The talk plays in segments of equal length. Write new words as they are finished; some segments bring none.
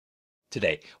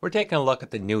Today, we're taking a look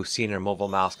at the new scene removal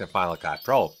mask in Final Cut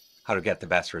Pro, how to get the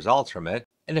best results from it,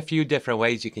 and a few different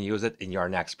ways you can use it in your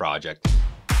next project.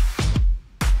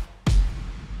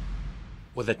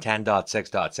 With the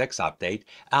 10.6.6 update,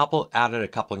 Apple added a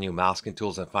couple new masking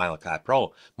tools in Final Cut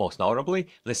Pro, most notably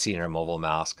the scene removal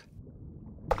mask.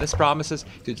 This promises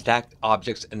to detect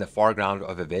objects in the foreground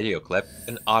of a video clip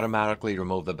and automatically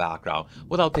remove the background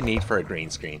without the need for a green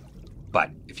screen.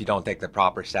 But if you don't take the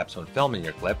proper steps when filming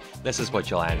your clip, this is what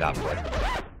you'll end up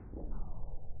with.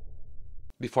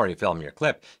 Before you film your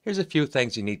clip, here's a few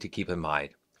things you need to keep in mind.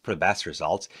 For the best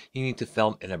results, you need to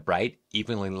film in a bright,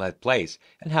 evenly lit place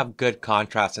and have good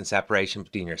contrast and separation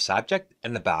between your subject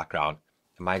and the background.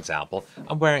 In my example,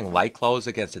 I'm wearing light clothes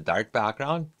against a dark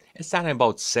background and standing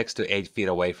about 6 to 8 feet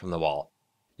away from the wall.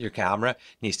 Your camera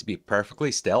needs to be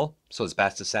perfectly still, so it's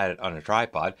best to set it on a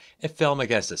tripod and film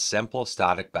against a simple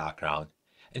static background.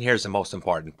 And here's the most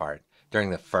important part.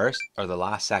 During the first or the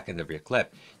last second of your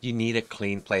clip, you need a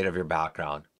clean plate of your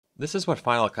background. This is what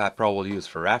Final Cut Pro will use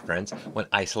for reference when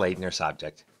isolating your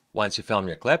subject. Once you film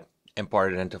your clip,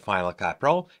 import it into Final Cut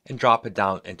Pro and drop it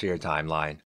down into your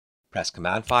timeline. Press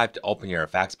Command 5 to open your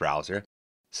effects browser,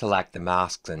 select the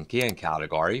Masks and Keying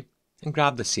category, and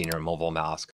grab the Scene Removal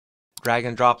mask. Drag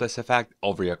and drop this effect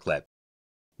over your clip.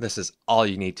 This is all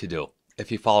you need to do.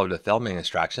 If you follow the filming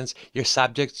instructions, your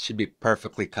subject should be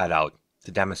perfectly cut out.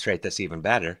 To demonstrate this even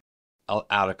better, I'll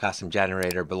add a custom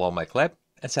generator below my clip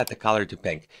and set the color to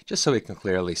pink, just so we can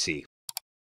clearly see.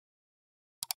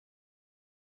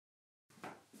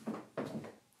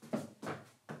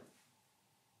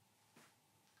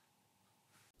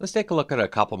 Let's take a look at a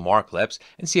couple more clips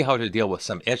and see how to deal with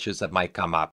some issues that might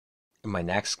come up. In my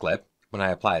next clip, when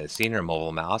I apply the scene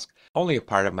removal mask, only a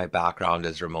part of my background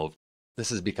is removed. This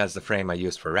is because the frame I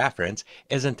used for reference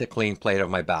isn't a clean plate of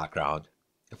my background.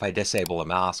 If I disable the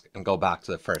mask and go back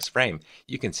to the first frame,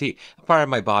 you can see a part of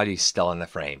my body is still in the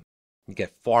frame. You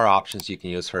get 4 options you can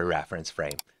use for a reference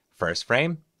frame. First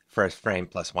frame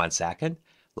plus 1 second,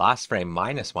 last frame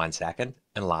minus 1 second,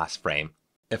 and last frame.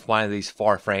 If one of these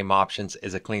 4 frame options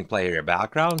is a clean plate of your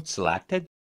background selected,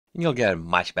 you'll get a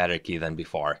much better key than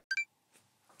before.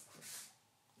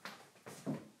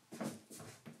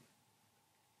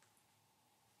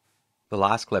 The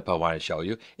last clip I want to show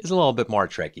you is a little bit more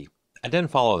tricky. I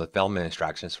didn't follow the filming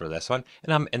instructions for this one,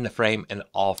 and I'm in the frame in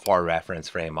all 4 reference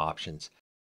frame options.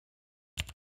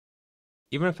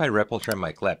 Even if I ripple trim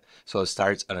my clip so it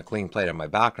starts on a clean plate of my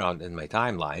background in my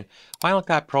timeline, Final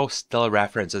Cut Pro still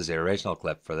references the original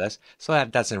clip for this, so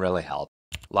that doesn't really help.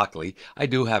 Luckily, I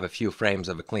do have a few frames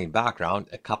of a clean background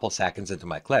a couple seconds into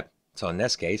my clip, so in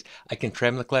this case, I can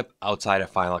trim the clip outside of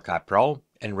Final Cut Pro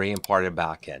and re-import it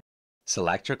back in.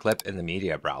 Select your clip in the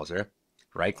media browser,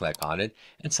 right-click on it,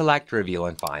 and select Reveal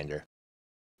in Finder.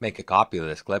 Make a copy of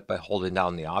this clip by holding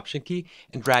down the Option key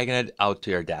and dragging it out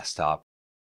to your desktop.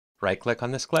 Right-click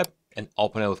on this clip and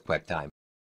open it with QuickTime.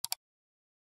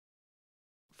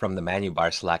 From the menu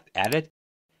bar, select Edit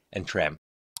and Trim.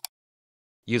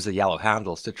 Use the yellow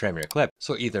handles to trim your clip,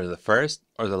 so either the first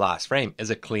or the last frame is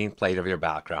a clean plate of your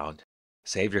background.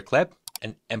 Save your clip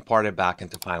and import it back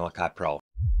into Final Cut Pro.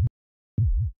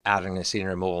 Adding a scene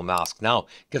removal mask now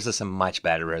gives us a much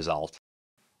better result.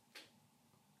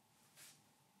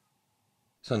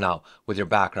 So now, with your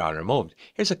background removed,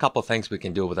 here's a couple things we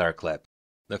can do with our clip.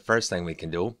 The first thing we can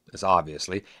do is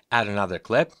obviously add another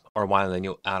clip or one of the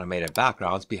new animated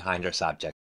backgrounds behind our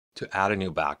subject. To add a new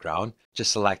background,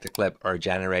 just select a clip or a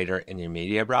generator in your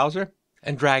media browser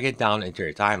and drag it down into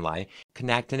your timeline,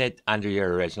 connecting it under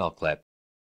your original clip.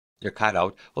 Your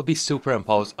cutout will be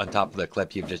superimposed on top of the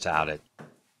clip you've just added.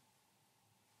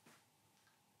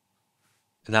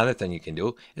 Another thing you can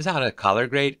do is add a color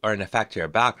grade or an effect to your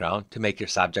background to make your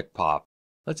subject pop.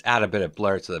 Let's add a bit of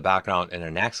blur to the background in our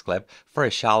next clip for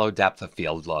a shallow depth of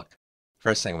field look.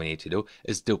 First thing we need to do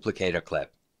is duplicate our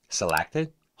clip. Select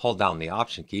it, hold down the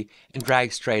Option key, and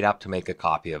drag straight up to make a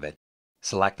copy of it.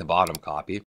 Select the bottom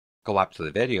copy, go up to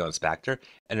the video inspector,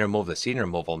 and remove the scene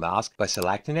removal mask by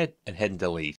selecting it and hitting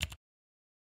delete.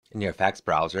 In your effects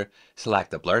browser,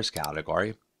 select the blurs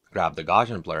category, grab the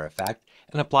Gaussian blur effect,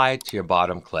 and apply it to your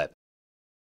bottom clip.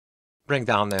 Bring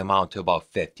down the amount to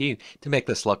about 15 to make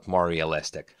this look more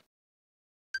realistic.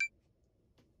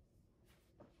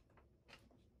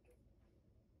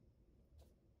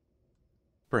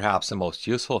 Perhaps the most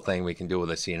useful thing we can do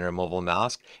with a scene removal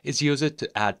mask is use it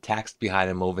to add text behind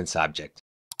a moving subject.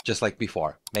 Just like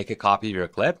before, make a copy of your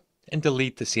clip and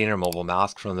delete the scene removal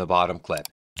mask from the bottom clip.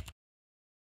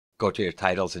 Go to your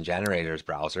Titles and Generators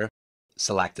browser,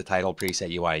 select the title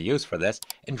preset you want to use for this,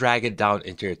 and drag it down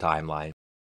into your timeline.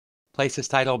 Place this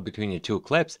title between your two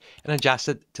clips and adjust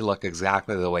it to look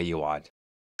exactly the way you want.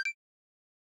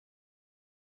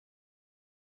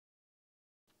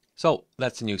 So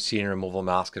that's the new scene removal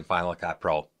mask in Final Cut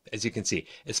Pro. As you can see,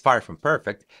 it's far from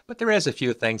perfect, but there is a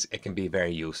few things it can be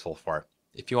very useful for.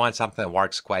 If you want something that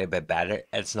works quite a bit better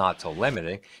and it's not so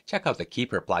limiting, check out the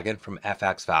Keeper plugin from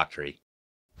FX Factory.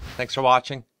 Thanks for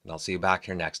watching, and I'll see you back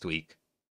here next week.